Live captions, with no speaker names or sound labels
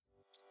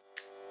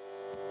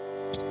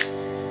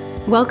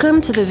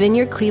Welcome to the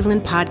Vineyard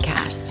Cleveland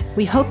podcast.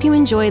 We hope you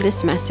enjoy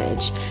this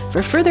message.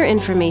 For further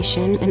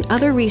information and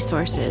other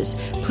resources,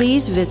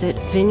 please visit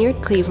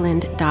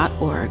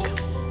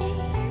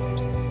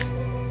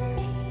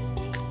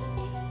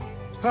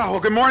vineyardcleveland.org.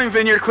 Well, good morning,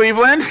 Vineyard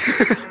Cleveland.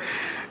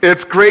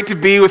 It's great to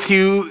be with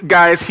you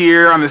guys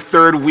here on this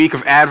third week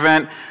of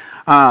Advent.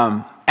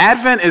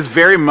 Advent is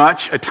very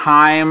much a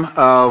time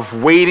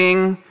of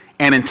waiting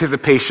and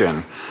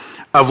anticipation,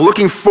 of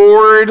looking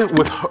forward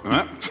with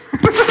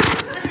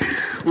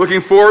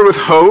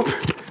hope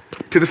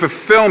to the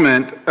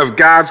fulfillment of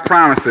God's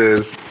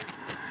promises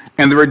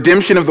and the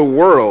redemption of the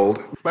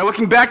world by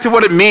looking back to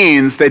what it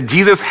means that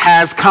Jesus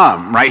has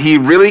come, right? He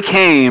really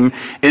came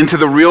into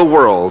the real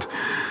world.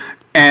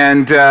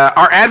 And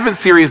our Advent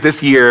series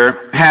this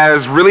year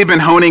has really been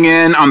honing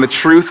in on the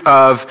truth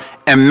of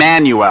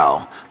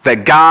Emmanuel,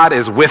 that God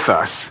is with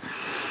us.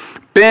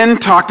 Ben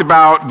talked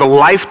about the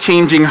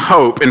life-changing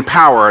hope and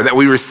power that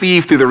we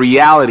receive through the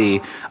reality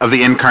of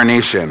the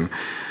incarnation.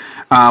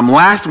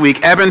 Last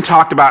week, Eben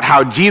talked about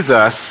how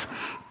Jesus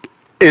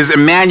is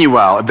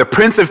Emmanuel, the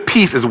Prince of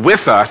Peace is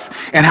with us,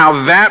 and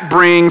how that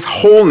brings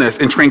wholeness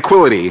and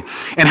tranquility,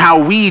 and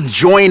how we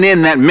join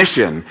in that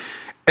mission.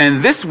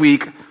 And this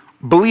week,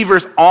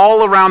 believers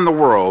all around the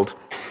world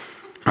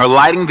are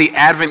lighting the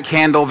Advent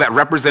candle that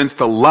represents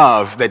the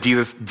love that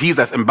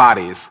Jesus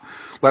embodies.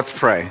 Let's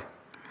pray.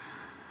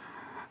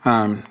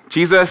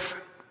 Jesus,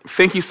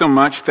 thank you so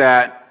much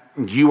that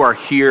you are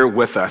here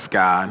with us,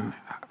 God.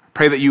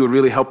 Pray that you would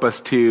really help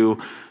us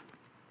to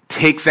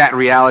take that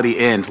reality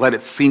in, to let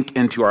it sink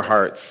into our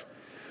hearts.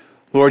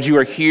 Lord, you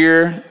are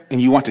here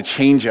and you want to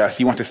change us.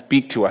 You want to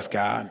speak to us,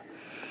 God.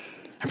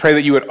 I pray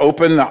that you would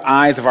open the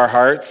eyes of our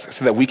hearts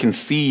so that we can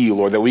see you,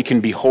 Lord, that we can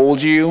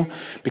behold you,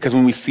 because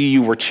when we see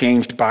you, we're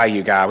changed by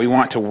you, God. We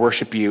want to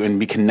worship you and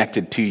be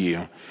connected to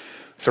you.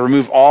 So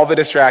remove all the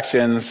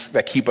distractions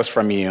that keep us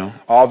from you,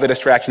 all the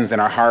distractions in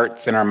our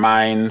hearts, in our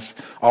minds,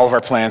 all of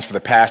our plans for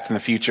the past and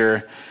the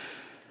future.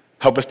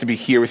 Help us to be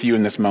here with you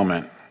in this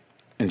moment.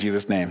 In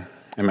Jesus' name,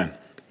 amen.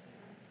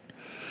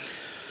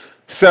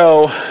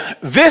 So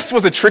this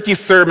was a tricky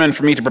sermon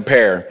for me to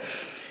prepare.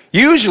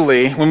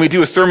 Usually, when we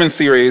do a sermon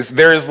series,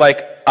 there is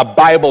like a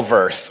Bible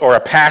verse or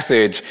a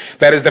passage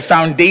that is the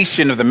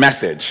foundation of the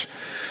message.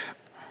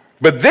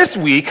 But this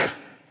week,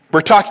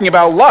 we're talking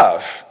about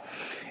love.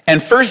 And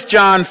 1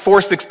 John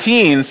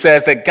 4:16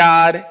 says that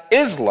God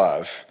is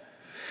love.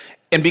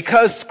 And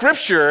because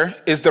Scripture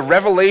is the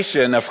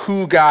revelation of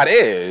who God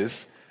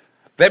is,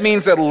 that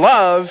means that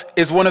love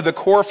is one of the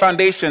core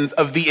foundations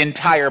of the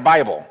entire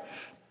Bible.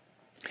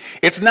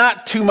 It's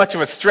not too much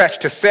of a stretch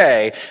to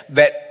say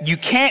that you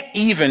can't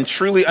even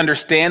truly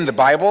understand the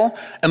Bible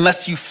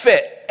unless you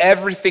fit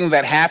everything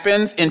that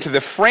happens into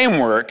the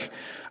framework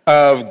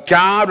of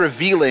God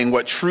revealing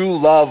what true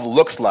love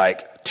looks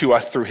like to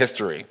us through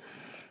history.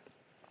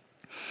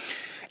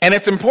 And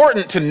it's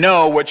important to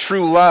know what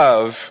true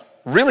love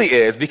really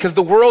is, because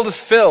the world is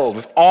filled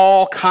with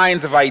all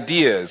kinds of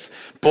ideas,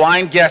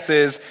 blind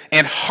guesses,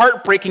 and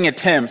heartbreaking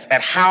attempts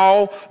at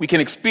how we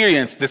can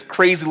experience this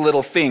crazy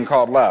little thing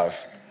called love.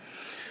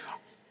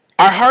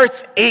 Our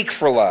hearts ache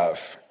for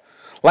love.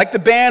 Like the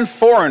band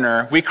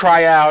Foreigner, we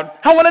cry out,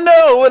 "I want to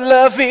know what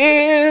love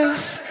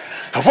is.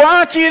 I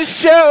want you to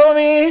show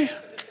me."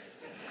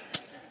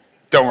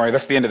 Don't worry,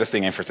 that's the end of the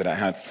singing for today.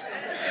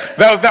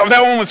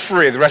 That one was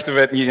free. The rest of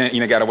it,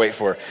 you got to wait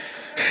for.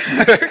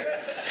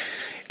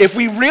 If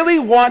we really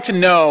want to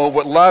know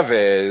what love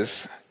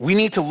is, we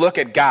need to look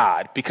at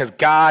God, because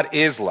God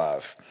is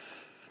love.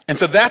 And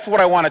so that's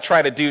what I want to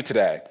try to do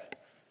today.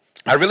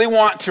 I really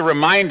want to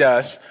remind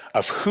us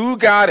of who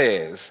God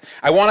is.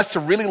 I want us to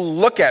really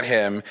look at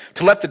him,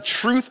 to let the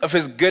truth of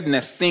his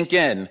goodness sink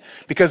in.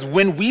 Because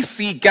when we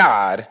see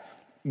God,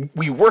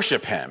 we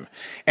worship him.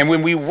 And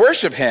when we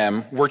worship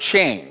him, we're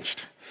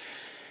changed.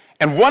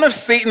 And one of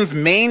Satan's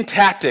main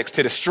tactics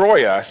to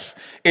destroy us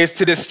is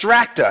to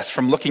distract us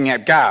from looking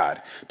at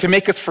God, to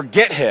make us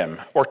forget him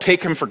or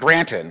take him for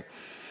granted.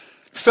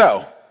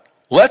 So,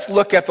 let's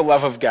look at the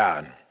love of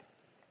God.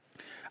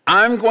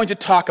 I'm going to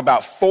talk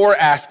about 4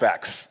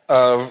 aspects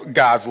of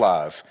God's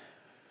love.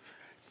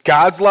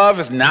 God's love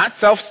is not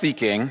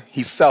self-seeking,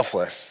 he's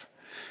selfless.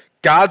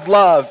 God's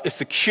love is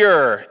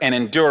secure and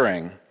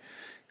enduring.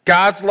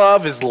 God's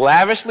love is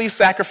lavishly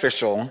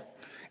sacrificial,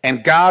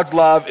 and God's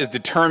love is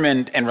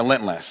determined and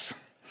relentless.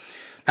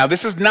 Now,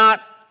 this is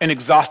not an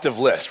exhaustive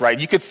list, right?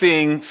 You could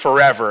sing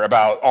forever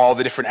about all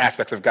the different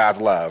aspects of God's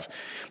love.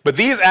 But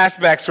these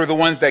aspects are the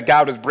ones that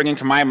God was bringing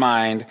to my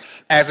mind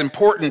as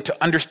important to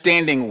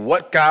understanding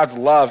what God's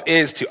love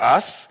is to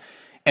us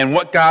and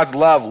what God's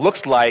love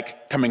looks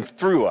like coming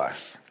through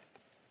us.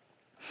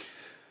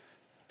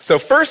 So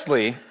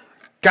firstly,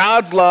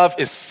 God's love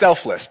is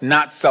selfless,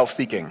 not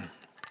self-seeking.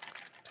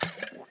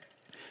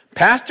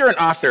 Pastor and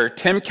author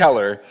Tim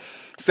Keller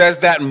says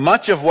that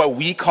much of what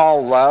we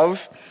call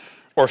love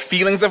or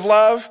feelings of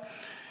love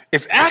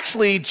is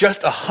actually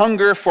just a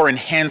hunger for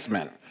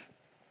enhancement.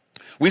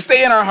 We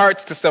say in our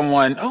hearts to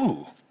someone,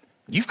 "Oh,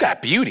 you've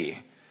got beauty.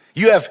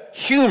 You have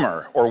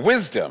humor or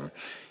wisdom.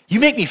 You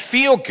make me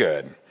feel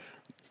good.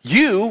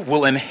 You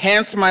will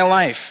enhance my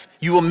life.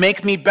 You will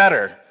make me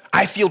better.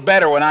 I feel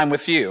better when I'm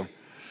with you.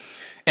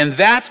 And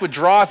that's what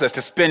draws us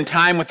to spend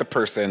time with a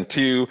person,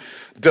 to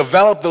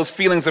develop those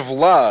feelings of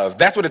love.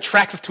 That's what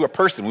attracts us to a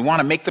person. We want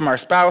to make them our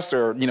spouse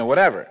or,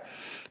 whatever.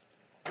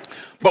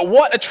 But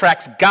what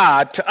attracts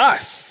God to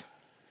us?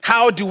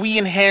 How do we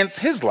enhance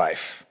his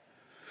life?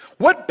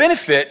 What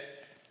benefit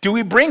do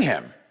we bring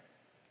him?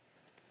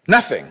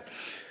 Nothing.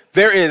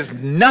 There is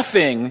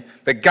nothing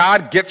that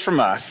God gets from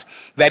us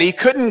that he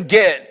couldn't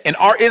get and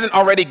isn't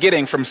already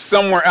getting from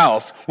somewhere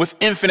else with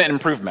infinite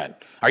improvement.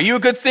 Are you a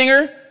good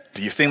singer?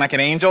 Do you sing like an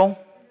angel?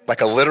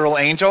 Like a literal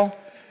angel?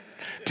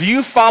 Do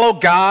you follow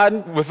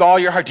God with all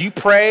your heart? Do you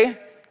pray?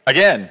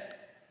 Again,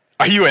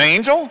 are you an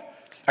angel?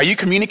 Are you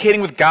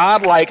communicating with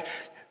God like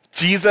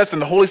Jesus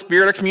and the Holy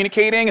Spirit are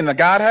communicating in the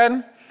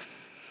Godhead?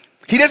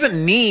 He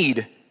doesn't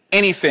need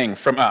anything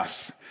from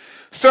us.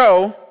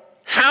 So,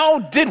 how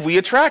did we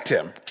attract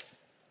him?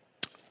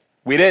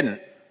 We didn't.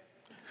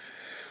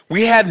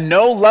 We had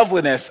no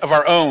loveliness of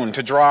our own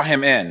to draw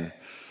him in.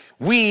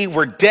 We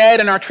were dead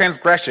in our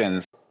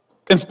transgressions.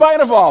 In spite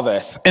of all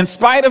this, in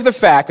spite of the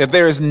fact that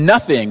there is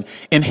nothing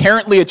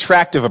inherently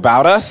attractive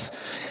about us,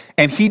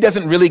 and he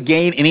doesn't really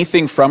gain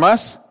anything from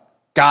us,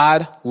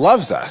 God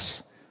loves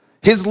us.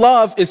 His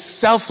love is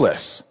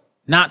selfless,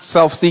 not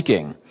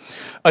self-seeking.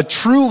 A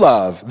true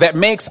love that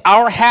makes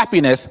our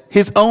happiness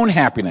his own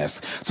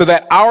happiness, so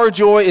that our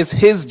joy is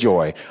his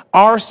joy,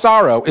 our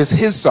sorrow is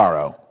his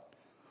sorrow.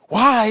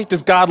 Why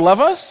does God love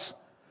us?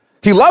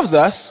 He loves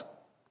us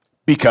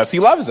because he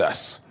loves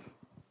us.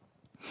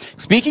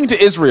 Speaking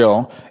to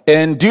Israel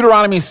in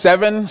Deuteronomy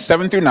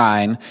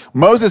 7:7-9,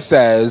 Moses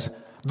says,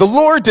 "The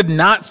Lord did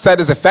not set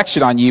his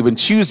affection on you and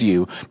choose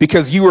you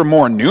because you were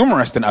more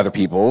numerous than other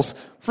peoples,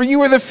 for you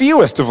were the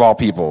fewest of all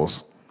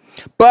peoples.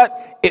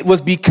 But it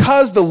was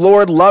because the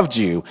Lord loved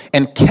you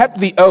and kept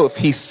the oath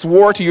he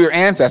swore to your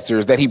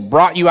ancestors that he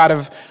brought you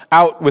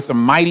out with a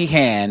mighty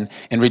hand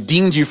and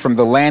redeemed you from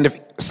the land of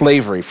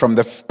slavery, from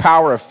the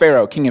power of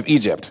Pharaoh, king of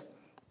Egypt.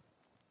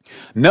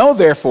 Know,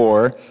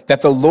 therefore,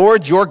 that the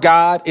Lord your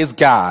God is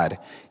God.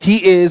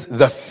 He is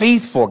the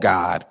faithful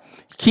God,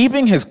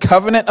 keeping his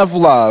covenant of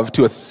love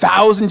to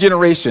 1,000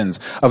 generations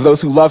of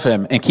those who love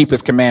him and keep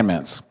his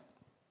commandments."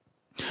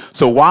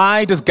 So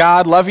why does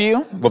God love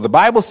you? Well, the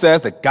Bible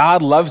says that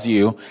God loves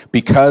you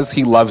because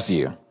he loves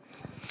you.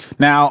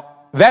 Now,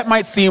 that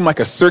might seem like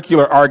a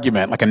circular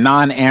argument, like a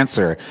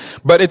non-answer,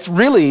 but it's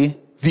really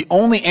the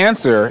only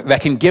answer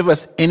that can give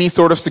us any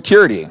sort of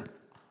security.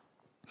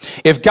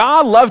 If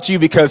God loved you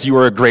because you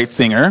were a great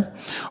singer,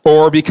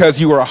 or because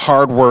you were a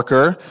hard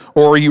worker,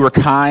 or you were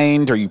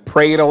kind, or you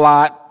prayed a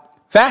lot,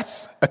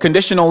 that's a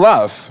conditional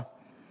love,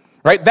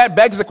 right? That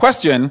begs the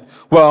question,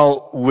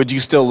 well, would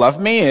you still love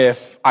me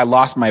if I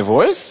lost my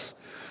voice?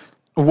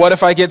 What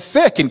if I get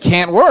sick and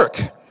can't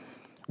work?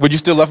 Would you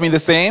still love me the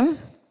same?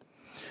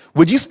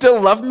 Would you still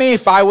love me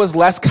if I was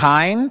less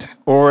kind,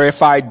 or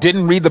if I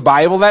didn't read the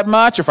Bible that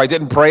much, or if I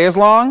didn't pray as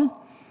long?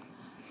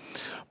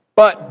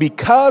 But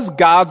because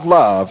God's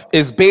love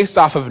is based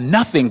off of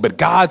nothing but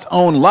God's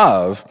own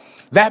love,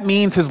 that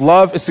means his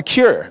love is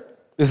secure.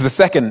 This is the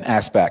second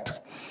aspect.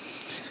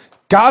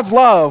 God's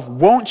love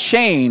won't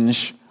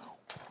change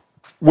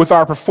with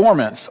our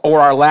performance or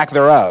our lack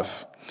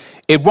thereof.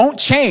 It won't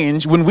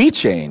change when we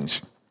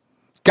change.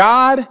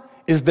 God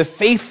is the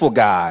faithful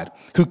God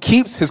who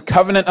keeps his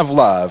covenant of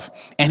love,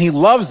 and he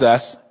loves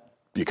us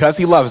because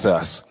he loves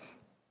us.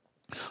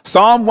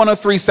 Psalm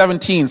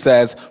 103:17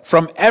 says,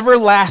 "From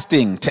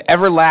everlasting to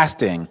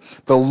everlasting,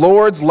 the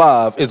Lord's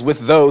love is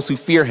with those who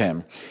fear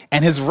him,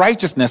 and his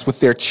righteousness with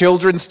their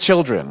children's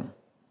children."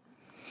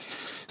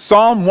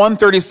 Psalm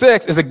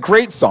 136 is a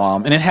great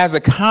psalm, and it has a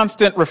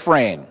constant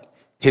refrain.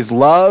 His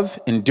love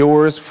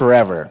endures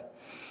forever.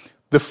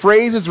 The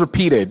phrase is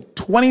repeated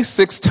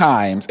 26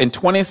 times in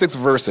 26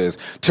 verses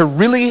to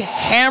really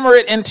hammer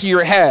it into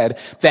your head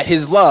that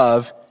his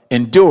love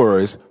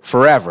endures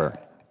forever.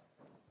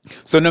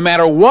 So no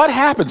matter what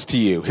happens to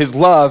you, his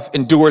love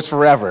endures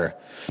forever.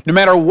 No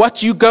matter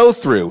what you go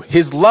through,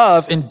 his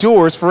love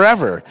endures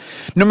forever.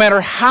 No matter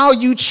how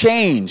you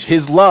change,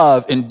 his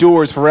love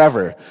endures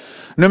forever.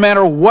 No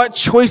matter what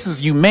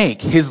choices you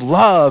make, his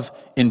love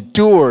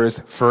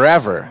endures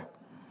forever.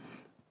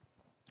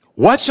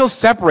 What shall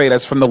separate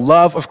us from the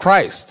love of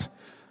Christ?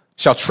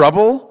 Shall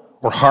trouble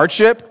or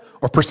hardship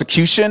or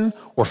persecution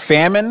or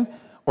famine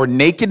or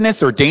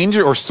nakedness or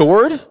danger or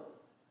sword?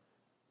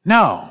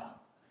 No.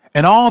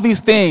 In all these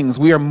things,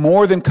 we are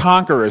more than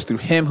conquerors through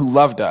him who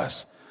loved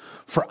us.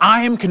 For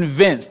I am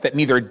convinced that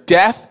neither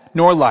death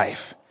nor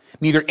life,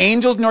 neither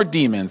angels nor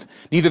demons,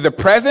 neither the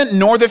present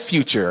nor the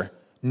future,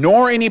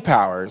 nor any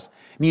powers,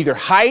 neither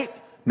height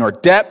nor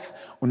depth,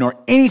 nor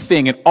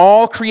anything in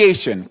all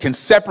creation can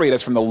separate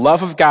us from the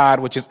love of God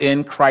which is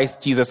in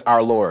Christ Jesus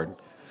our Lord.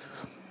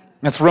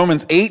 That's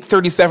Romans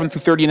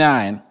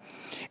 8:37-39.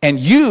 And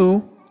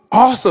you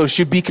also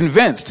should be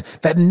convinced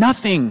that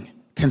nothing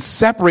can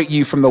separate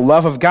you from the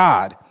love of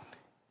God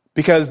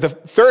Because the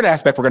third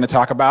aspect we're going to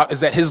talk about is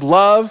that his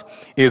love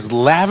is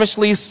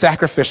lavishly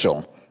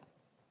sacrificial.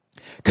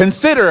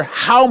 Consider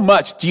how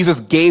much Jesus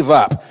gave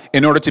up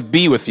in order to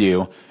be with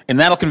you, and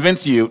that'll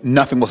convince you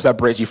nothing will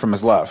separate you from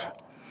his love.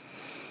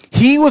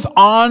 He was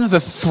on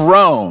the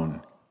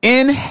throne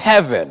in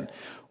heaven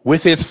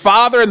with his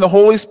Father and the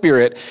Holy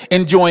Spirit,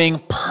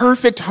 enjoying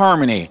perfect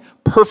harmony,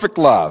 perfect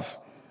love.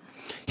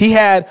 He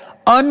had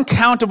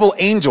uncountable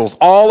angels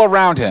all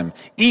around him,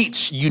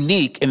 each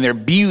unique in their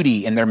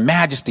beauty and their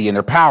majesty and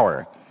their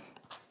power.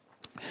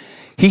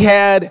 He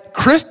had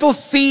crystal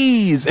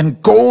seas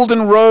and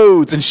golden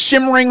roads and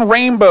shimmering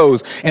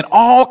rainbows and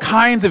all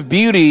kinds of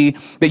beauty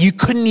that you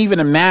couldn't even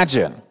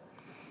imagine.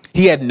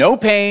 He had no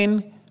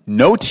pain,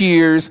 no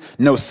tears,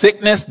 no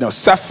sickness, no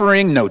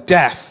suffering, no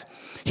death.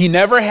 He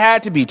never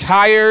had to be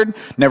tired,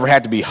 never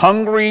had to be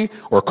hungry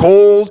or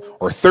cold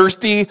or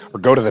thirsty or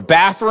go to the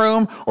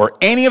bathroom or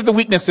any of the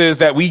weaknesses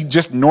that we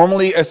just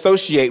normally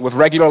associate with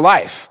regular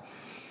life.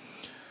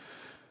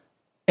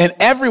 And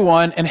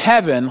everyone in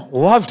heaven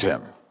loved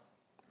him,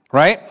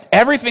 right?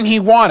 Everything he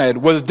wanted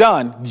was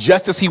done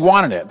just as he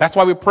wanted it. That's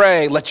why we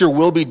pray, let your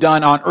will be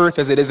done on earth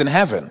as it is in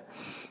heaven.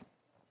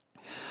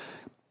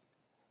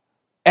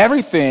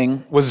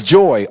 Everything was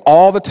joy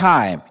all the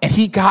time, and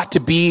he got to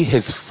be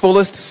his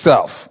fullest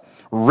self,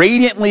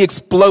 radiantly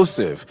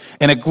explosive,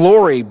 in a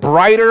glory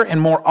brighter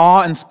and more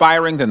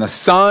awe-inspiring than the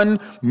sun,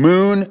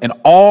 moon, and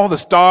all the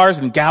stars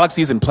and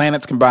galaxies and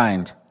planets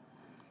combined.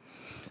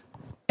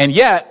 And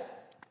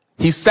yet,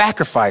 he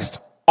sacrificed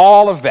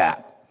all of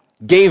that,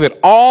 gave it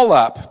all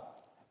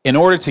up in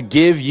order to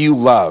give you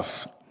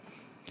love.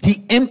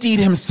 He emptied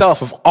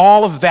himself of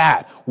all of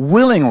that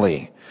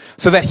willingly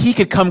so that he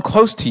could come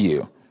close to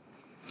you.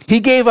 He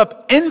gave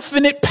up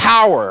infinite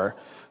power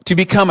to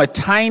become a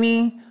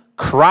tiny,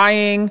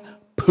 crying,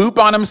 poop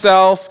on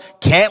himself,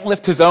 can't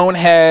lift his own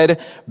head,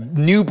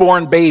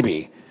 newborn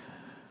baby,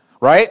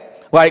 right?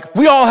 Like,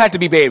 we all had to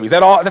be babies.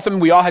 That's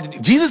something we all had to do.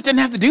 Jesus didn't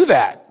have to do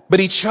that, but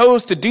he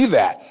chose to do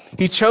that.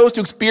 He chose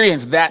to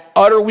experience that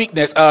utter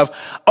weakness of,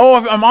 oh,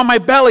 I'm on my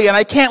belly and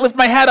I can't lift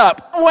my head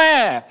up.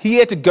 Wah! He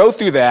had to go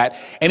through that,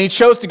 and he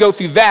chose to go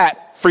through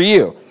that for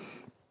you.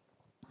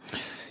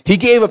 He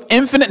gave up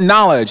infinite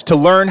knowledge to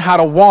learn how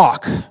to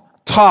walk,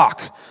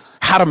 talk,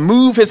 how to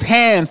move his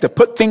hands to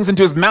put things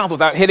into his mouth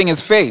without hitting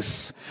his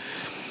face.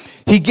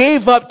 He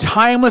gave up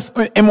timeless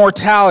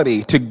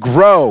immortality to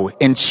grow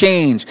and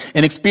change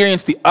and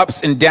experience the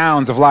ups and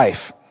downs of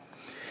life.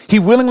 He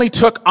willingly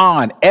took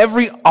on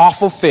every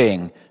awful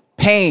thing,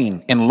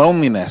 pain and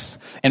loneliness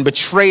and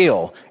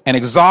betrayal and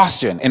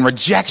exhaustion and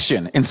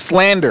rejection and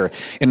slander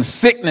and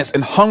sickness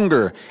and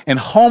hunger and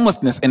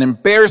homelessness and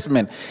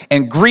embarrassment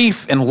and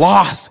grief and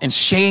loss and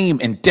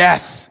shame and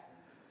death.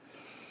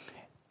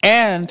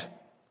 And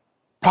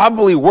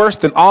probably worse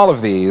than all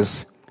of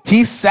these,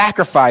 he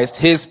sacrificed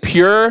his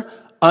pure,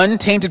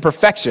 untainted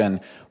perfection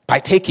by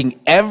taking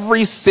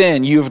every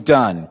sin you've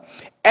done,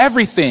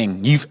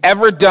 everything you've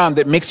ever done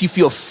that makes you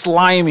feel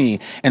slimy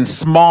and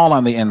small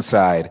on the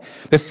inside,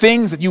 the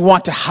things that you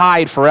want to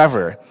hide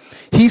forever.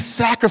 He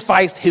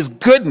sacrificed his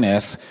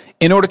goodness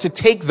in order to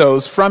take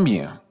those from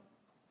you.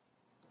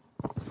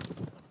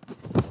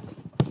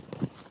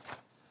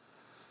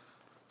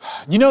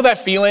 You know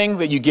that feeling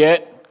that you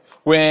get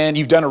when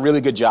you've done a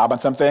really good job on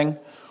something,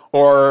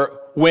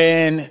 or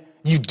when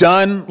you've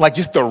done like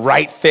just the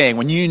right thing,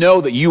 when you know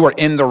that you are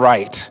in the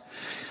right,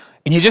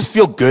 and you just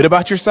feel good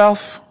about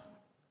yourself?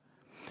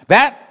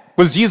 That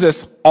was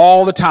Jesus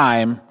all the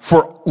time,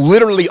 for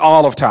literally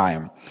all of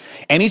time.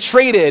 And he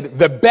traded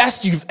the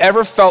best you've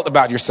ever felt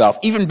about yourself,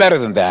 even better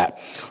than that,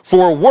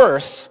 for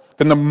worse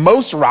than the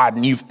most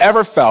rotten you've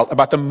ever felt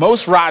about the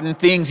most rotten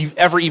things you've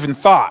ever even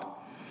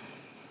thought.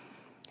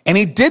 And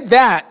he did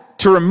that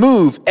to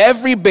remove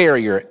every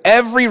barrier,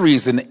 every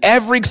reason,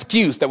 every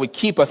excuse that would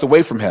keep us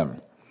away from him.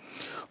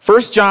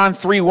 1 John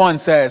 3:1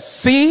 says,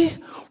 "See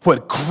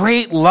what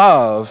great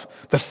love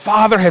the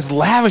Father has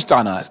lavished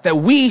on us, that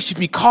we should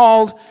be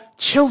called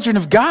children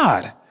of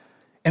God."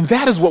 And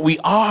that is what we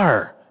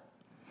are.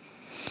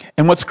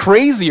 And what's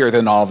crazier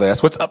than all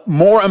this, what's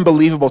more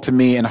unbelievable to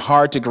me and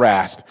hard to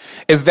grasp,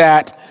 is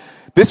that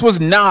this was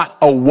not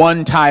a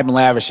one-time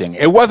lavishing.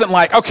 It wasn't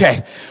like,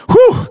 okay,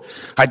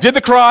 I did the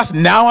cross,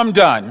 now I'm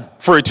done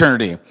for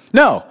eternity.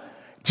 No,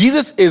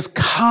 Jesus is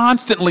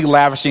constantly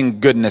lavishing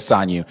goodness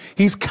on you.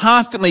 He's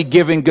constantly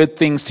giving good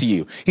things to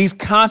you. He's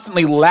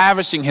constantly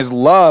lavishing his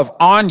love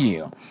on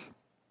you,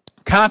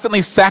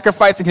 constantly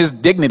sacrificing his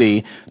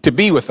dignity to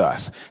be with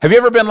us. Have you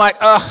ever been like,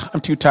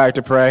 I'm too tired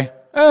to pray.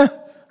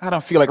 I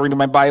don't feel like reading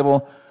my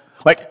Bible.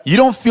 Like, you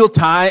don't feel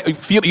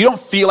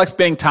like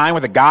spending time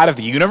with the God of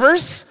the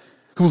universe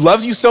who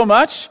loves you so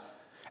much?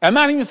 I'm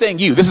not even saying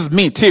you, this is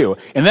me too.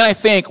 And then I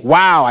think,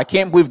 wow, I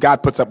can't believe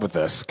God puts up with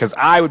this, because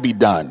I would be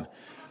done.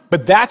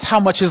 But that's how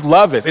much his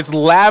love is. It's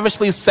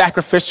lavishly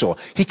sacrificial.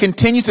 He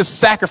continues to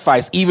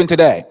sacrifice even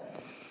today.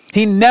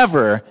 He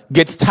never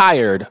gets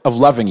tired of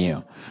loving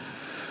you.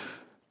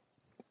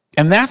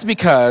 And that's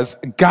because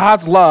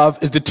God's love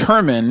is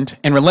determined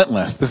and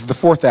relentless. This is the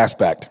fourth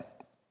aspect.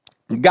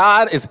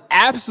 God is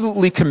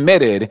absolutely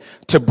committed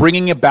to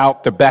bringing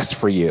about the best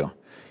for you.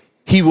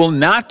 He will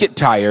not get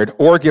tired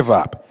or give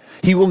up.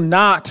 He will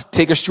not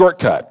take a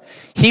shortcut.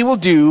 He will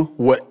do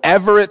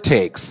whatever it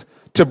takes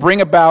to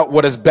bring about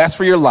what is best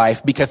for your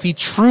life because he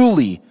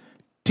truly,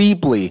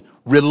 deeply,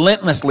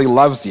 relentlessly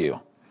loves you.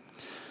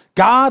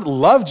 God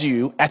loved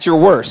you at your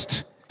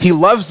worst. He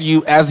loves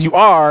you as you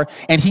are,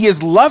 and he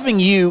is loving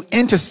you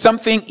into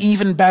something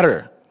even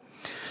better.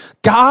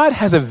 God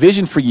has a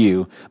vision for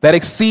you that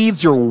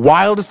exceeds your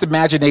wildest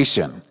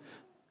imagination.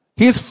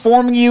 He is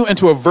forming you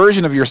into a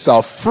version of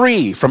yourself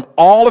free from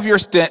all of your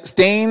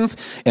stains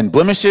and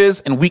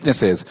blemishes and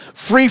weaknesses,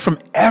 free from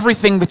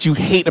everything that you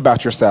hate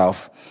about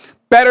yourself,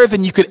 better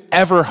than you could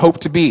ever hope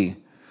to be.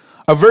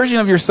 A version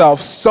of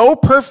yourself so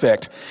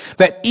perfect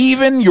that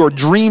even your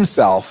dream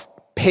self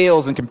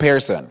pales in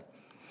comparison.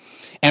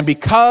 And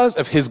because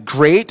of his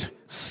great,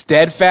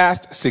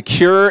 steadfast,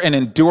 secure, and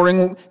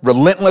enduring,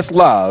 relentless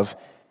love,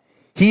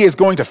 he is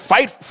going to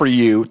fight for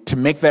you to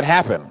make that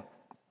happen.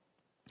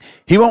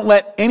 He won't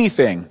let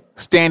anything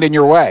stand in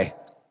your way,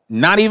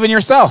 not even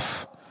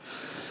yourself.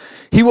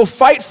 He will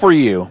fight for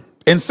you,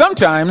 and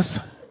sometimes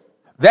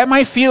that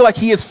might feel like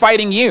he is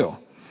fighting you,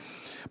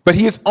 but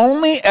he is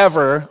only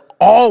ever,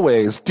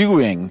 always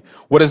doing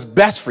what is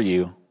best for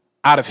you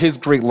out of his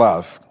great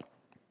love.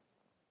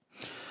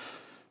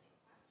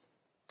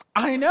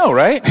 I know,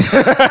 right?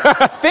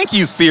 Thank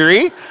you,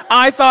 Siri.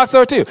 I thought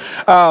so too.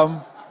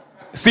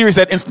 Siri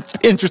said,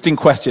 interesting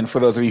question for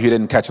those of you who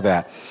didn't catch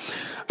that.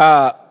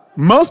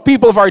 Most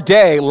people of our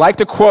day like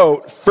to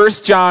quote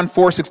 1 John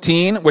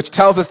 4:16, which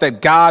tells us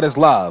that God is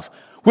love,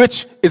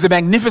 which is a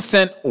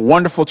magnificent,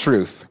 wonderful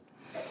truth.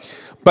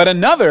 But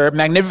another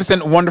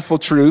magnificent, wonderful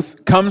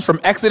truth comes from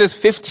Exodus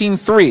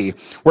 15:3,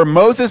 where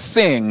Moses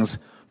sings,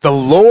 "The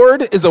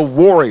Lord is a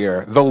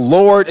warrior, the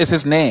Lord is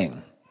his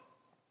name."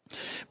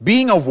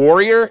 Being a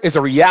warrior is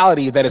a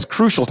reality that is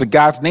crucial to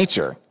God's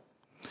nature.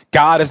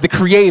 God is the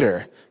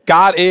creator.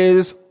 God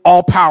is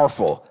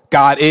all-powerful.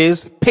 God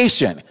is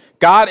patient.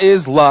 God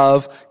is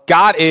love.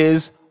 God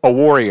is a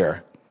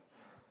warrior.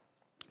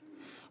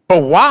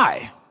 But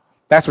why?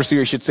 That's where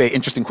Siri should say,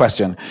 interesting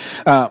question.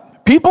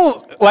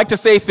 People like to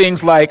say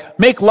things like,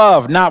 make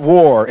love, not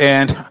war,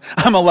 and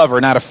I'm a lover,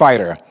 not a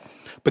fighter.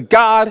 But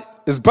God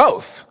is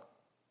both.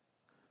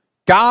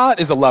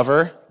 God is a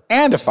lover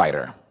and a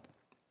fighter.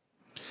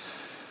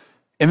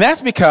 And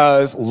that's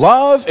because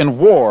love and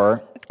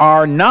war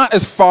are not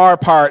as far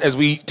apart as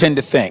we tend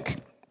to think.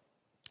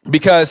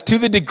 Because to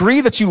the degree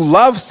that you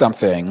love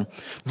something,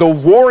 the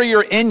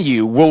warrior in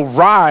you will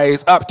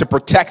rise up to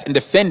protect and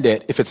defend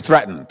it if it's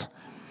threatened.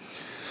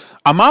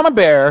 A mama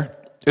bear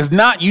is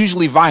not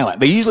usually violent.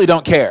 They usually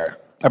don't care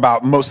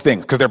about most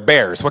things because they're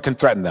bears. What can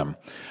threaten them?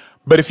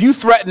 But if you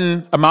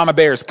threaten a mama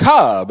bear's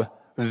cub,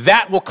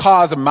 that will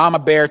cause a mama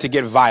bear to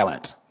get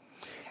violent.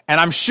 And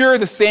I'm sure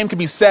the same can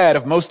be said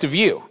of most of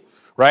you.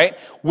 Right?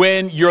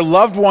 When your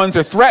loved ones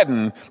are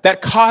threatened,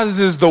 that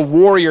causes the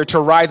warrior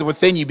to rise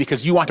within you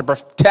because you want to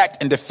protect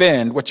and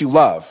defend what you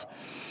love.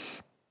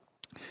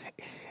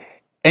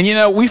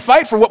 And we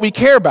fight for what we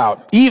care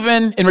about,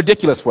 even in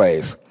ridiculous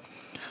ways.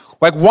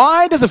 Like,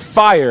 why does a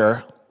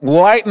fire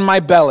lighten my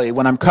belly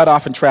when I'm cut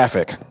off in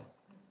traffic?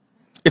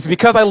 It's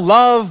because I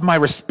love my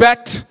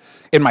respect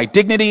and my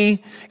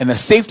dignity and the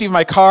safety of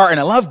my car,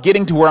 and I love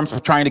getting to where I'm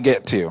trying to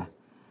get to.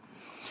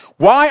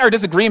 Why are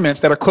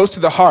disagreements that are close to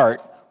the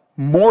heart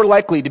more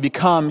likely to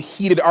become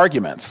heated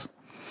arguments?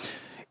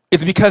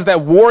 It's because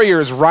that warrior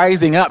is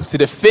rising up to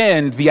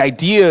defend the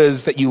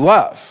ideas that you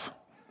love.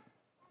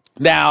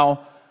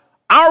 Now,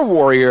 our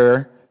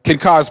warrior can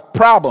cause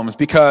problems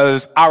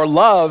because our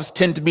loves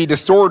tend to be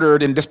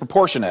distorted and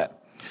disproportionate.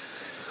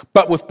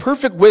 But with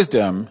perfect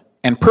wisdom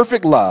and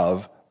perfect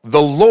love,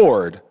 the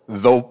Lord,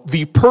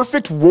 the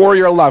perfect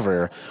warrior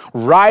lover,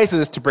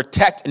 rises to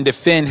protect and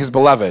defend his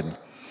beloved.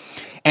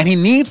 And he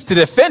needs to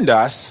defend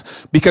us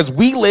because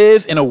we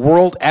live in a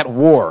world at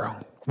war.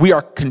 We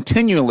are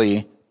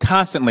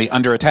constantly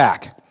under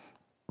attack.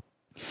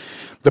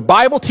 The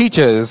Bible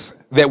teaches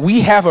that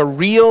we have a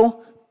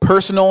real,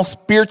 personal,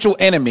 spiritual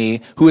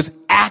enemy who is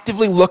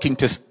actively looking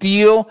to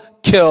steal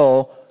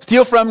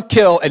from,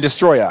 kill, and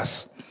destroy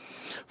us.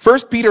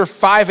 1 Peter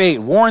 5:8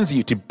 warns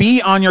you to be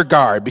on your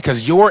guard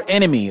because your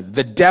enemy,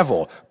 the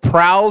devil,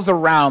 prowls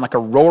around like a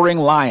roaring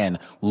lion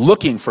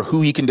looking for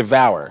who he can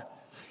devour.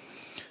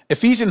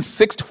 Ephesians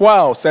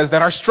 6:12 says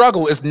that our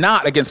struggle is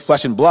not against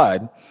flesh and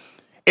blood.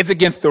 It's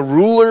against the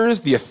rulers,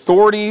 the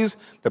authorities,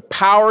 the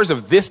powers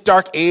of this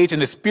dark age,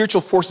 and the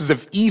spiritual forces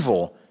of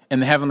evil in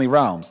the heavenly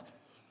realms.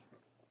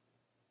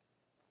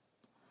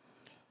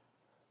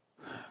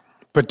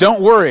 But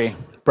don't worry,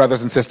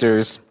 brothers and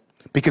sisters,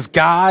 because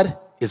God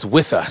is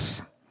with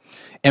us.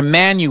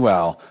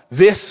 Emmanuel,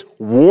 this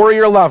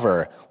warrior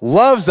lover,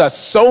 loves us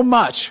so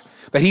much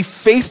that he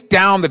faced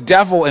down the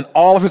devil and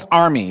all of his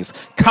armies,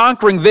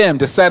 conquering them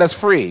to set us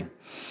free.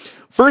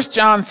 1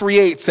 John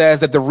 3:8 says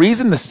that the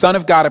reason the Son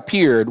of God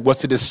appeared was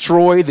to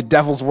destroy the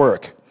devil's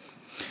work.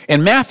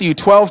 In Matthew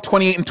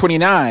 12:28 and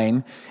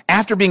 29,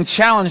 after being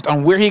challenged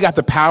on where he got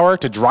the power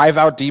to drive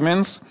out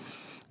demons,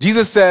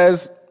 Jesus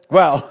says,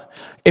 well,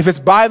 if it's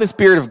by the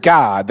Spirit of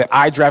God that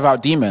I drive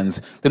out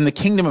demons, then the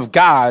kingdom of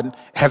God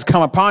has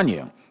come upon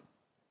you.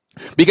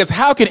 Because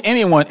how can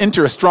anyone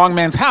enter a strong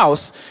man's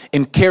house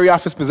and carry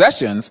off his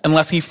possessions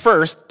unless he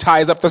first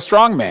ties up the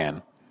strong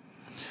man?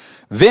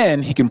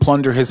 Then he can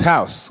plunder his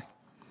house.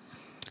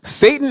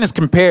 Satan is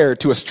compared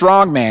to a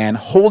strong man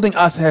holding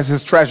us as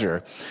his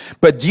treasure,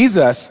 but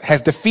Jesus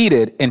has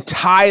defeated and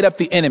tied up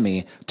the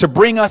enemy to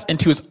bring us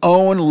into his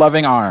own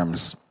loving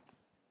arms.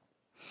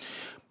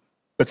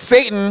 But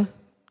Satan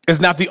is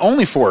not the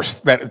only force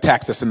that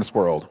attacks us in this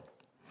world.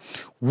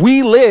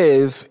 We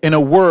live in a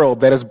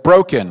world that is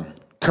broken,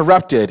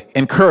 corrupted,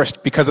 and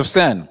cursed because of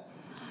sin.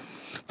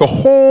 The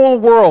whole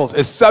world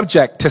is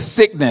subject to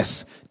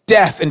sickness,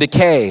 death, and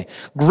decay,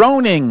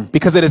 groaning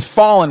because it has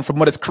fallen from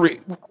what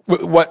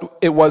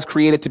it was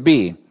created to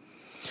be.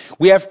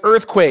 We have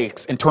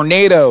earthquakes and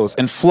tornadoes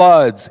and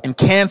floods and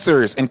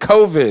cancers and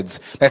COVIDs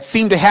that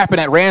seem to happen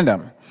at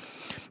random.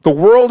 The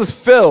world is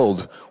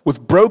filled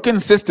with broken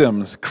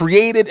systems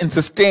created and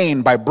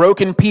sustained by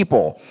broken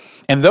people.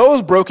 And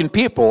those broken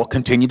people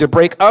continue to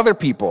break other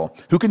people,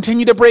 who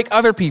continue to break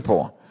other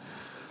people.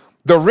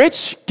 The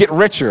rich get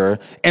richer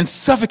and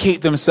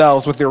suffocate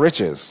themselves with their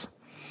riches.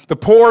 The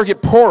poor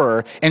get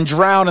poorer and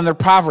drown in their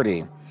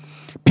poverty.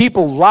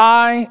 People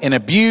lie and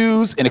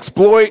abuse and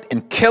exploit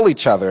and kill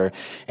each other.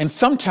 And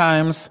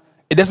sometimes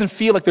it doesn't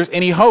feel like there's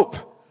any hope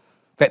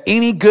that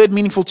any good,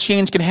 meaningful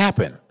change can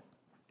happen.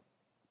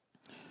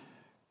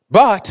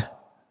 But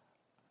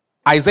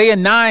Isaiah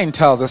 9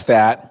 tells us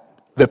that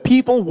the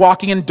people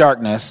walking in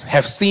darkness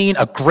have seen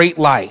a great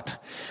light.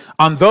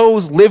 On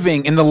those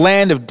living in the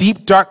land of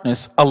deep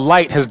darkness, a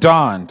light has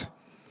dawned.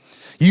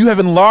 You have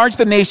enlarged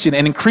the nation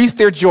and increased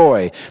their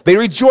joy. They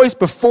rejoice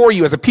before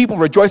you as a people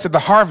rejoice at the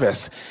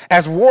harvest,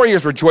 as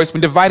warriors rejoice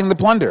when dividing the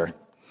plunder.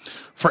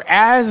 For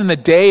as in the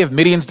day of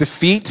Midian's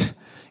defeat,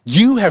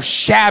 you have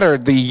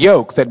shattered the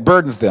yoke that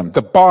burdens them,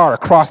 the bar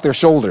across their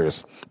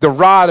shoulders, the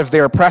rod of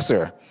their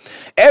oppressor.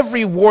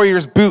 Every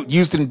warrior's boot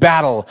used in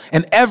battle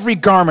and every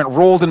garment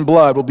rolled in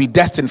blood will be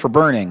destined for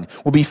burning,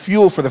 will be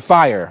fuel for the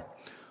fire.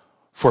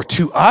 For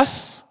to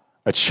us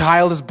a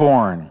child is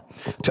born,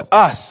 to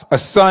us a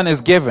son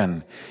is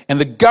given, and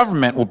the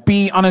government will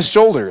be on his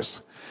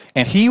shoulders,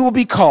 and he will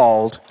be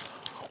called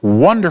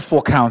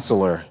Wonderful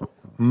Counselor,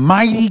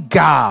 Mighty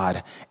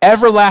God,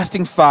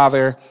 Everlasting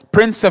Father,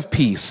 Prince of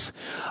Peace.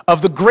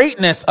 Of the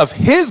greatness of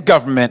his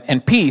government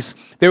and peace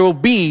there will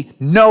be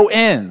no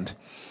end.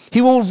 He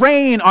will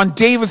reign on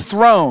David's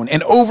throne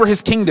and over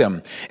his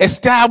kingdom,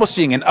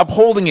 establishing and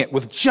upholding it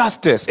with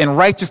justice and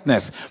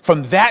righteousness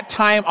from that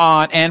time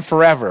on and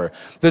forever.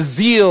 The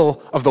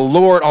zeal of the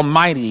Lord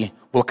Almighty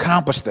will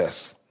accomplish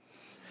this.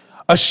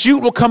 A shoot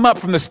will come up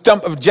from the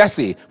stump of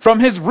Jesse. From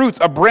his roots,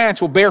 a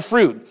branch will bear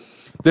fruit.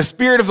 The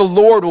Spirit of the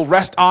Lord will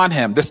rest on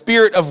him, the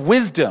Spirit of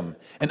wisdom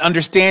and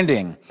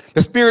understanding,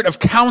 the Spirit of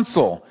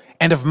counsel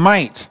and of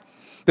might,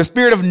 the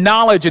Spirit of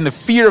knowledge and the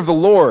fear of the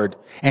Lord,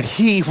 and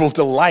he will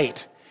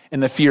delight in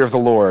the fear of the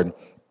Lord.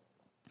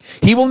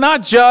 He will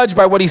not judge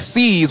by what he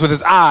sees with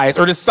his eyes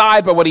or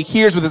decide by what he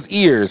hears with his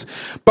ears,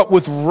 but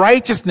with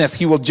righteousness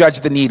he will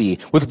judge the needy.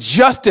 With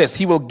justice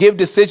he will give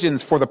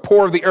decisions for the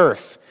poor of the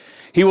earth.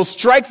 He will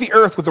strike the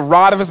earth with the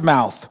rod of his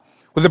mouth.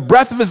 With the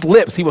breath of his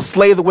lips he will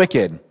slay the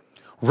wicked.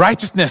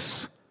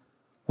 Righteousness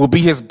will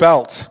be his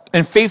belt,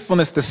 and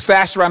faithfulness the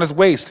sash around his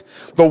waist.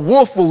 The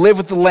wolf will live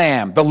with the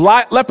lamb. The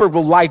leopard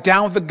will lie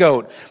down with the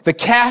goat. The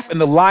calf and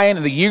the lion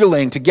and the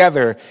yearling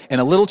together, and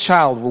a little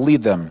child will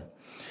lead them.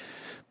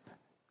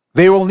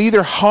 They will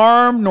neither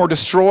harm nor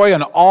destroy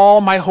on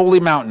all my holy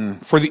mountain,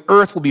 for the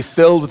earth will be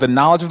filled with the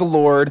knowledge of the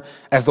Lord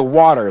as the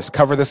waters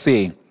cover the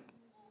sea.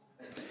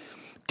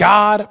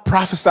 God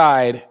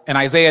prophesied in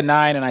Isaiah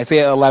 9 and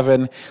Isaiah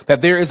 11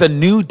 that there is a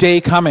new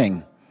day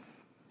coming.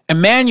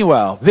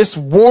 Emmanuel, this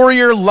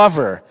warrior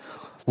lover,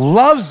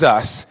 loves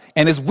us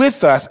and is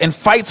with us and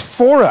fights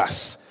for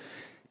us.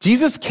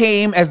 Jesus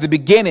came as the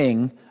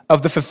beginning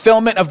of the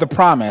fulfillment of the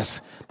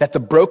promise that the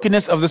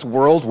brokenness of this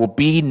world will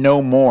be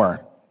no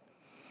more.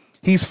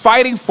 He's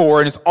fighting for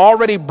and is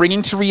already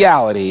bringing to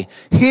reality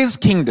his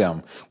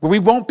kingdom, where we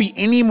won't be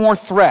any more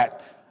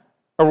threat,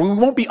 or we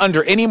won't be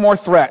under any more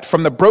threat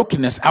from the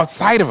brokenness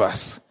outside of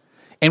us.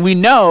 And we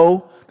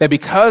know that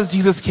because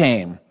Jesus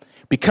came,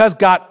 because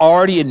God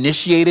already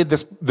initiated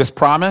this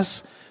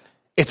promise,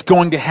 it's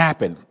going to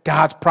happen.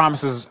 God's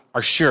promises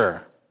are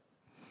sure.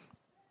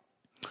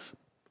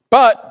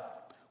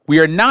 But we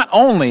are not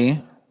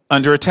only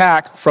under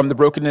attack from the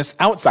brokenness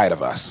outside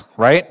of us,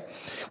 right?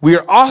 We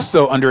are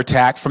also under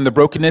attack from the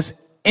brokenness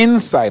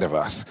inside of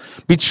us,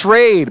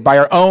 betrayed by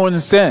our own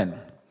sin.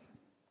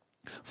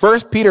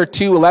 1 Peter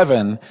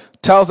 2:11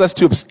 tells us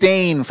to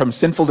abstain from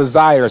sinful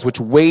desires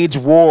which wage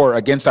war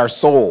against our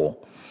soul.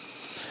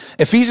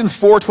 Ephesians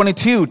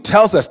 4:22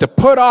 tells us to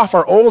put off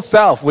our old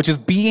self, which is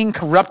being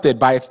corrupted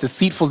by its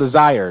deceitful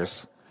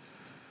desires.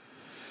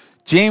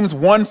 James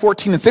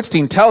 1:14 and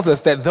 16 tells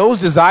us that those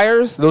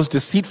desires, those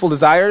deceitful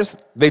desires,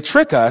 they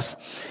trick us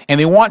and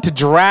they want to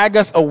drag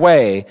us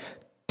away,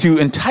 to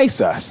entice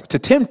us, to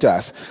tempt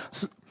us,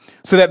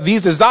 so that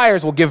these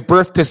desires will give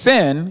birth to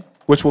sin,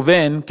 which will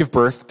then give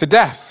birth to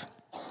death.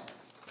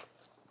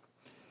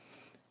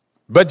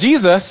 But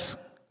Jesus,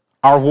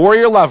 our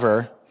warrior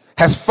lover,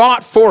 has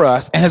fought for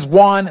us and has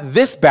won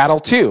this battle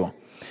too.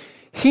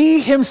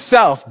 He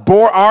himself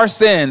bore our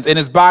sins in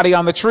his body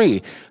on the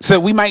tree so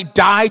that we might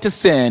die to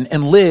sin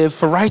and live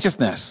for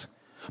righteousness.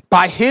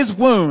 By his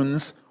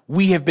wounds,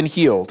 we have been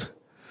healed.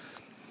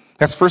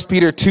 That's 1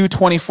 Peter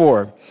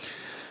 2:24.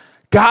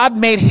 God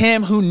made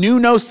him who knew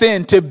no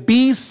sin to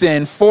be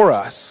sin for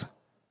us,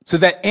 so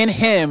that in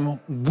him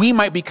we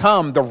might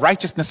become the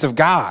righteousness of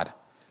God.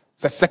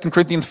 That's 2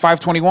 Corinthians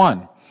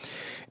 5:21.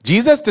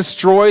 Jesus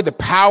destroyed the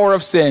power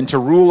of sin to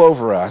rule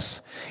over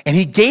us, and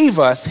he gave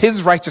us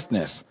his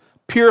righteousness,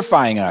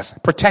 purifying us,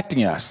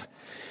 protecting us.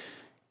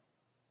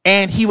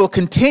 And he will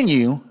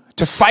continue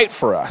to fight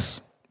for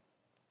us.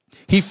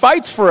 He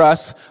fights for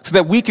us so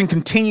that we can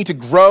continue to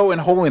grow in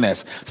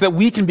holiness, so that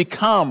we can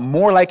become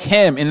more like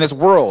him in this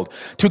world,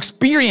 to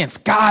experience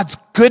God's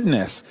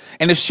goodness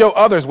and to show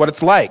others what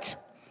it's like.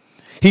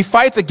 He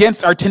fights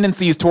against our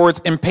tendencies towards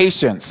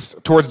impatience,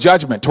 towards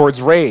judgment,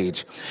 towards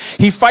rage.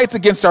 He fights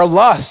against our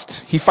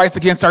lust. He fights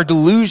against our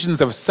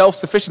delusions of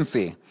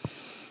self-sufficiency,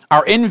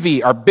 our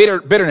envy, our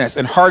bitterness,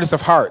 and hardness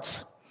of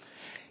hearts.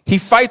 He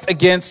fights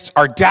against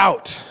our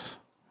doubt,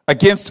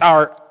 against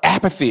our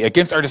apathy,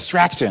 against our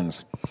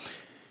distractions.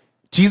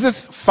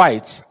 Jesus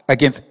fights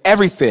against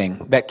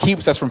everything that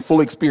keeps us from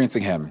fully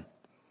experiencing him.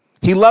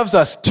 He loves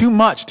us too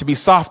much to be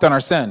soft on our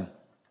sin.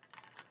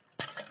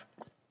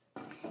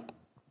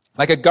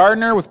 Like a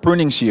gardener with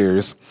pruning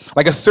shears,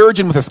 like a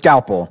surgeon with a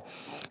scalpel,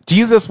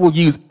 Jesus will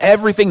use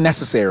everything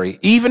necessary,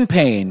 even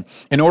pain,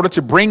 in order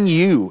to bring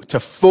you to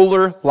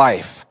fuller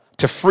life,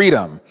 to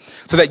freedom,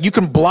 so that you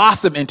can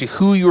blossom into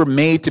who you were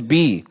made to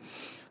be.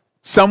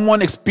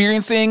 Someone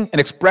experiencing and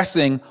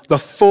expressing the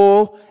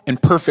full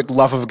and perfect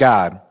love of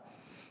God.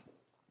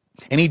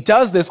 And he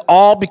does this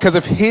all because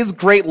of his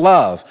great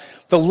love,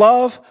 the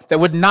love that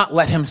would not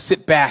let him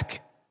sit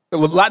back,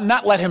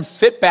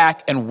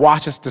 and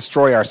watch us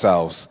destroy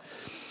ourselves.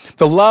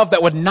 The love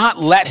that would not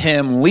let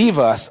him leave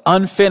us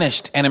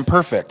unfinished and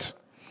imperfect.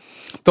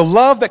 The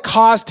love that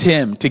caused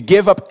him to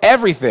give up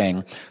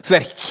everything so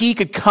that he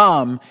could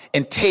come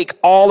and take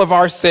all of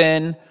our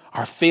sin,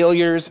 our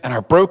failures, and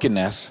our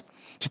brokenness,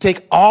 to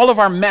take all of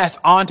our mess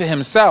onto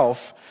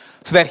himself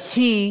so that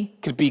he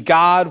could be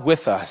God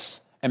with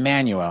us,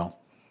 Emmanuel.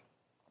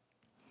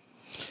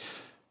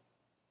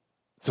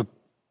 So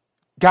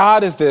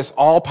God is this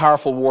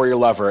all-powerful warrior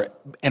lover.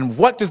 And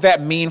what does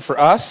that mean for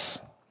us?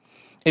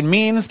 It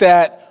means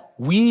that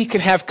we can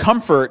have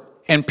comfort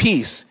and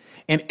peace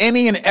in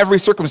any and every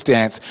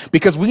circumstance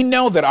because we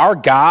know that our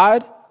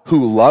God,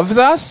 who loves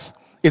us,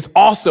 is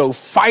also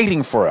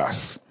fighting for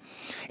us.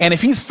 And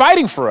if he's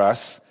fighting for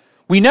us,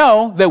 we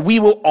know that we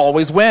will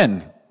always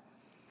win.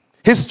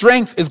 His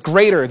strength is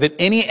greater than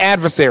any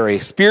adversary,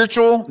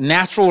 spiritual,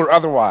 natural, or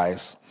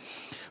otherwise.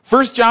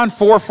 1 John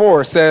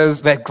 4:4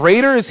 says that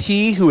greater is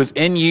he who is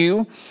in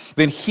you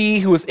than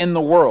he who is in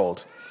the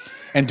world.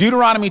 And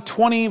Deuteronomy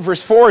 20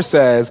 verse 4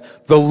 says,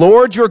 the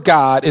Lord your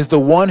God is the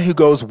one who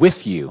goes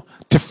with you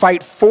to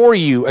fight for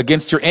you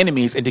against your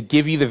enemies and to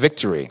give you the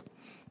victory.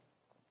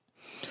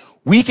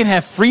 We can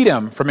have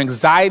freedom from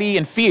anxiety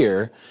and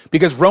fear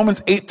because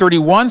Romans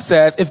 8:31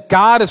 says, if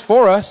God is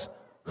for us,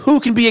 who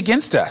can be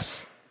against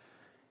us?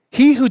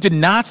 He who did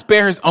not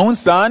spare his own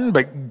son,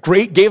 but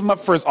gave him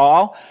up for us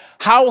all,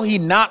 how will he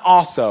not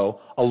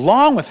also,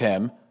 along with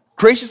him,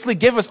 graciously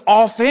give us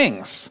all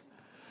things?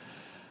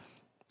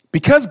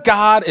 Because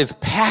God is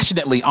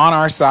passionately on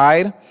our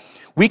side,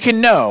 we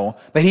can know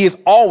that he is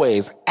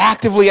always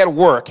actively at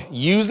work,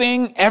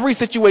 using every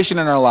situation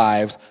in our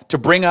lives to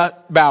bring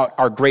about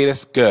our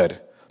greatest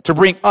good, to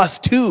bring us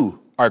to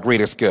our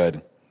greatest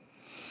good.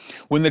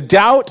 When the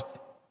doubt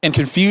and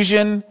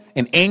confusion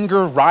and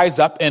anger rise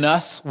up in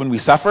us when we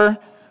suffer,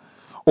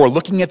 or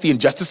looking at the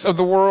injustice of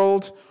the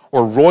world,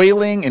 or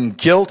roiling in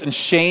guilt and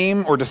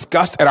shame, or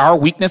disgust at our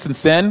weakness and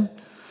sin,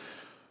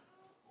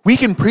 we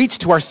can preach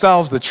to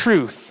ourselves the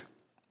truth.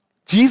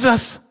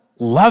 Jesus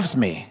loves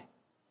me,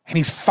 and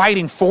he's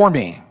fighting for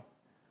me.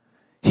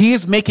 He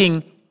is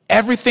making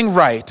everything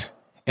right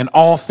and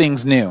all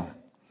things new.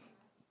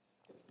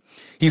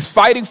 He's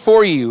fighting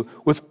for you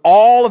with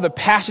all of the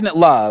passionate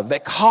love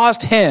that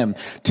caused him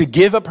to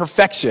give up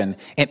perfection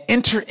and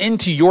enter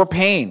into your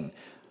pain,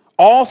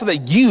 all so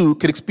that you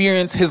could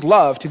experience his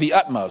love to the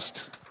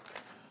utmost.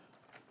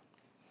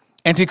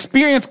 And to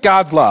experience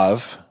God's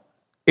love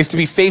is to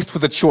be faced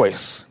with a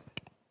choice.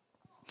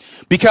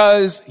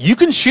 Because you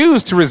can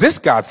choose to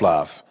resist God's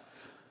love.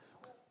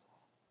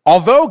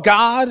 Although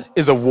God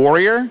is a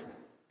warrior,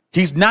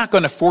 he's not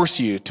going to force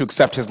you to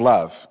accept his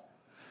love.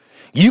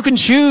 You can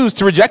choose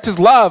to reject his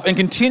love and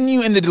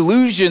continue in the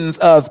delusions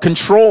of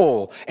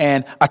control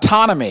and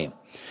autonomy.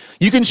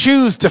 You can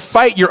choose to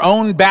fight your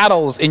own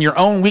battles in your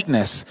own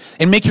weakness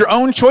and make your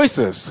own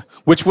choices,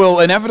 which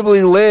will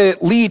inevitably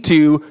lead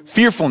to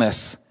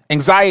fearfulness,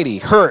 anxiety,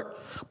 hurt,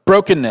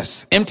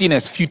 brokenness,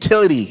 emptiness,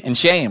 futility, and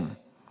shame.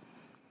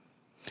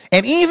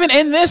 And even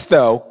in this,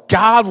 though,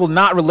 God will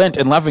not relent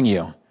in loving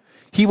you.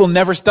 He will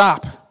never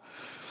stop.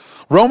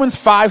 Romans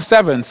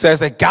 5:7 says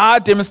that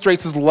God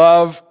demonstrates his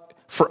love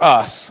for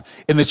us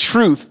in the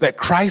truth that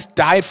Christ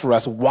died for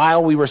us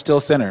while we were still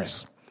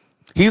sinners.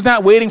 He's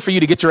not waiting for you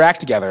to get your act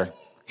together.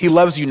 He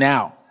loves you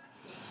now.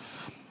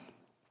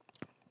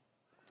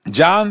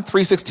 John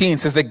 3:16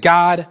 says that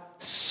God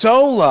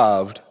so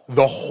loved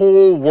the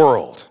whole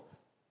world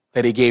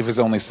that he gave his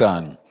only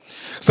son.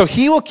 So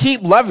he will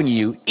keep loving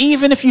you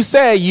even if you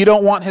say you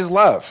don't want his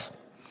love.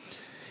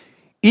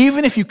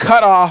 Even if you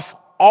cut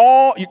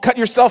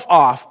yourself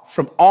off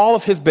from all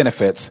of his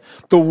benefits,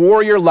 the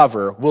warrior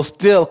lover will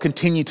still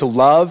continue to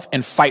love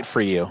and fight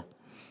for you.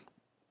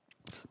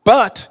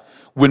 But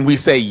when we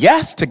say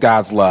yes to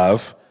God's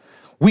love,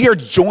 we are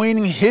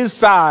joining his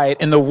side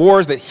in the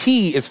wars that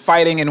he is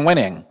fighting and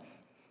winning.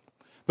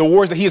 The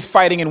wars that he is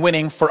fighting and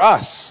winning for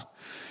us.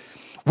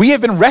 We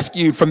have been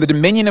rescued from the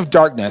dominion of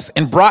darkness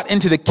and brought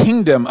into the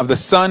kingdom of the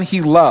Son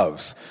he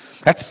loves.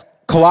 That's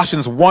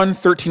Colossians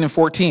 1:13 and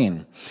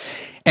 14.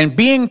 And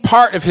being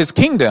part of his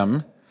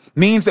kingdom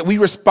means that we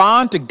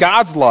respond to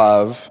God's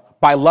love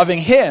by loving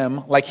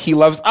him like he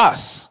loves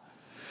us.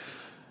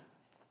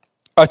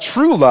 A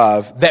true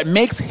love that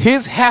makes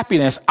his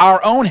happiness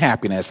our own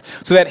happiness,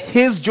 so that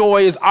his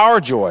joy is our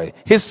joy,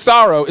 his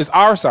sorrow is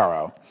our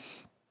sorrow.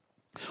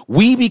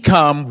 We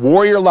become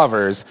warrior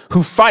lovers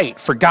who fight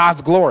for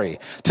God's glory,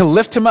 to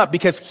lift him up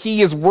because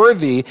he is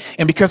worthy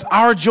and because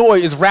our joy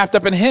is wrapped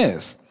up in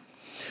his.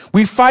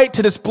 We fight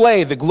to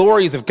display the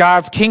glories of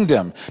God's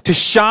kingdom, to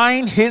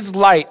shine his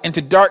light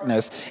into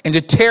darkness and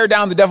to tear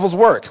down the devil's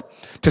work,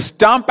 to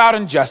stomp out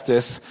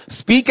injustice,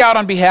 speak out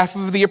on behalf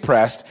of the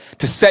oppressed,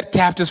 to set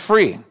captives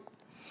free.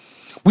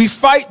 We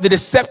fight the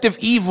deceptive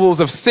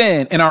evils of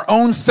sin in our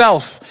own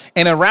self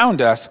and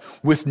around us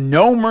with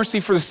no mercy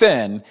for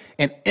sin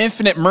and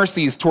infinite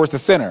mercies towards the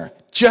sinner,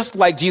 just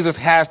like Jesus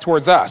has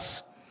towards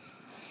us.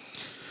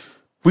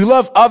 We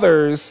love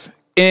others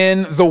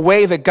in the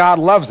way that God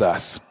loves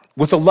us,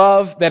 with a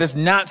love that is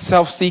not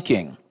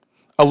self-seeking,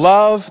 a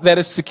love that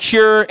is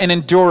secure and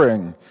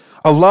enduring,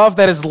 a love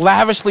that is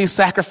lavishly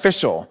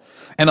sacrificial,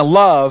 and a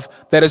love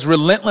that is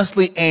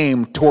relentlessly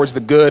aimed towards the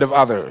good of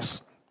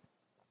others.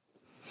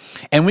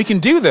 And we can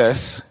do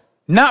this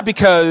not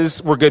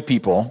because we're good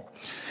people,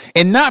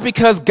 and not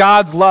because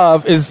God's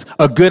love is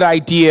a good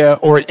idea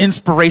or an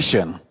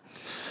inspiration.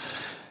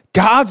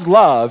 God's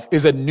love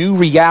is a new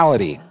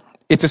reality.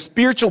 It's a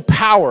spiritual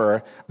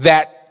power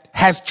that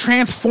has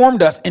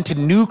transformed us into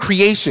new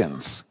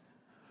creations.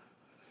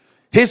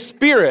 His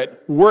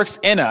Spirit works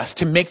in us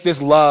to make this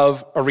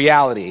love a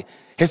reality.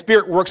 His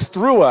Spirit works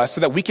through us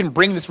so that we can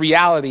bring this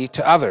reality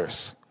to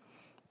others.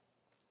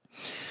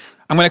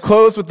 I'm going to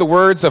close with the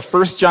words of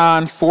 1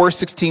 John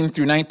 4:16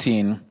 through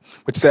 19,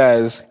 which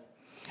says,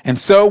 "And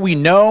so we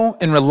know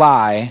and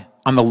rely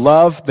on the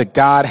love that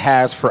God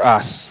has for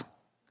us.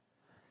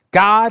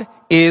 God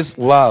is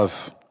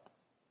love.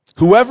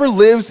 Whoever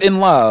lives in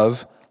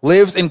love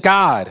lives in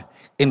God,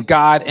 and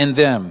God in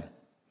them.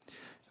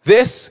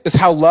 This is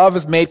how love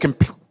is made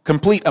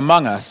complete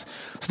among us,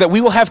 so that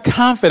we will have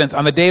confidence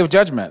on the day of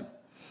judgment.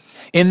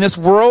 In this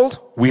world,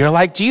 we are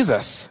like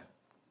Jesus.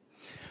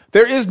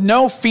 There is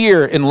no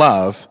fear in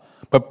love,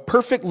 but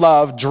perfect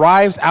love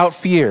drives out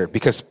fear,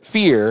 because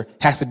fear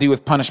has to do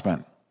with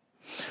punishment.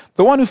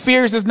 The one who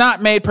fears is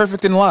not made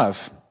perfect in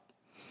love,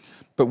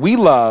 but we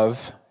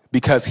love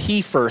because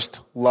he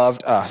first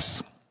loved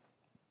us."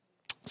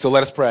 So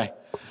let us pray.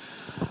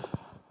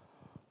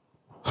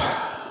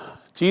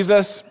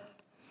 Jesus,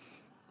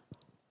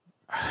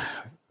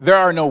 there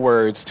are no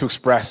words to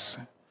express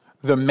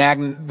the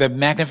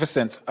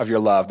magnificence of your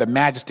love, the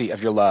majesty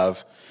of your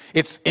love.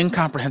 It's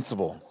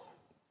incomprehensible.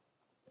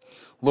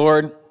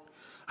 Lord,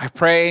 I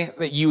pray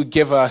that you would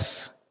give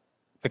us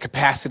the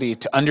capacity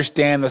to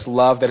understand this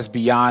love that is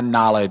beyond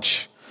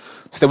knowledge,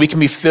 so that we can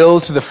be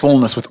filled to the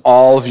fullness with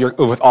all of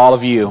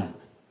you.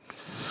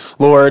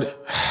 Lord,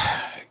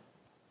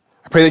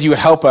 I pray that you would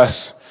help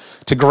us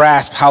to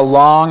grasp how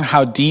long,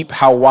 how deep,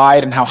 how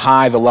wide, and how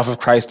high the love of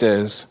Christ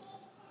is.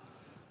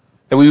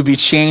 That we would be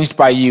changed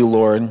by you,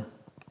 Lord.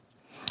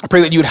 I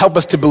pray that you would help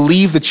us to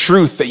believe the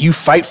truth that you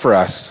fight for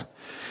us.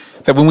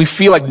 That when we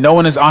feel like no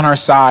one is on our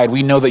side,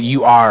 we know that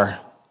you are.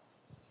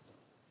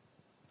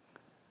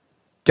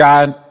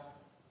 God,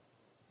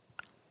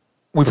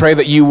 we pray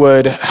that you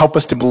would help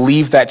us to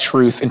believe that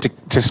truth and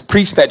to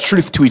preach that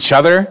truth to each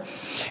other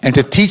and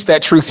to teach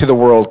that truth to the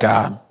world,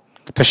 God.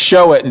 To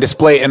show it and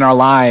display it in our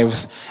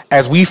lives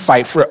as we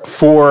fight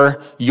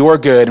for your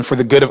good and for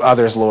the good of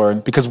others,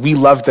 Lord, because we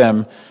love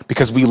them,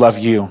 because we love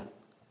you.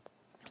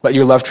 Let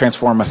your love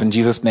transform us in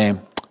Jesus' name.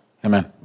 Amen.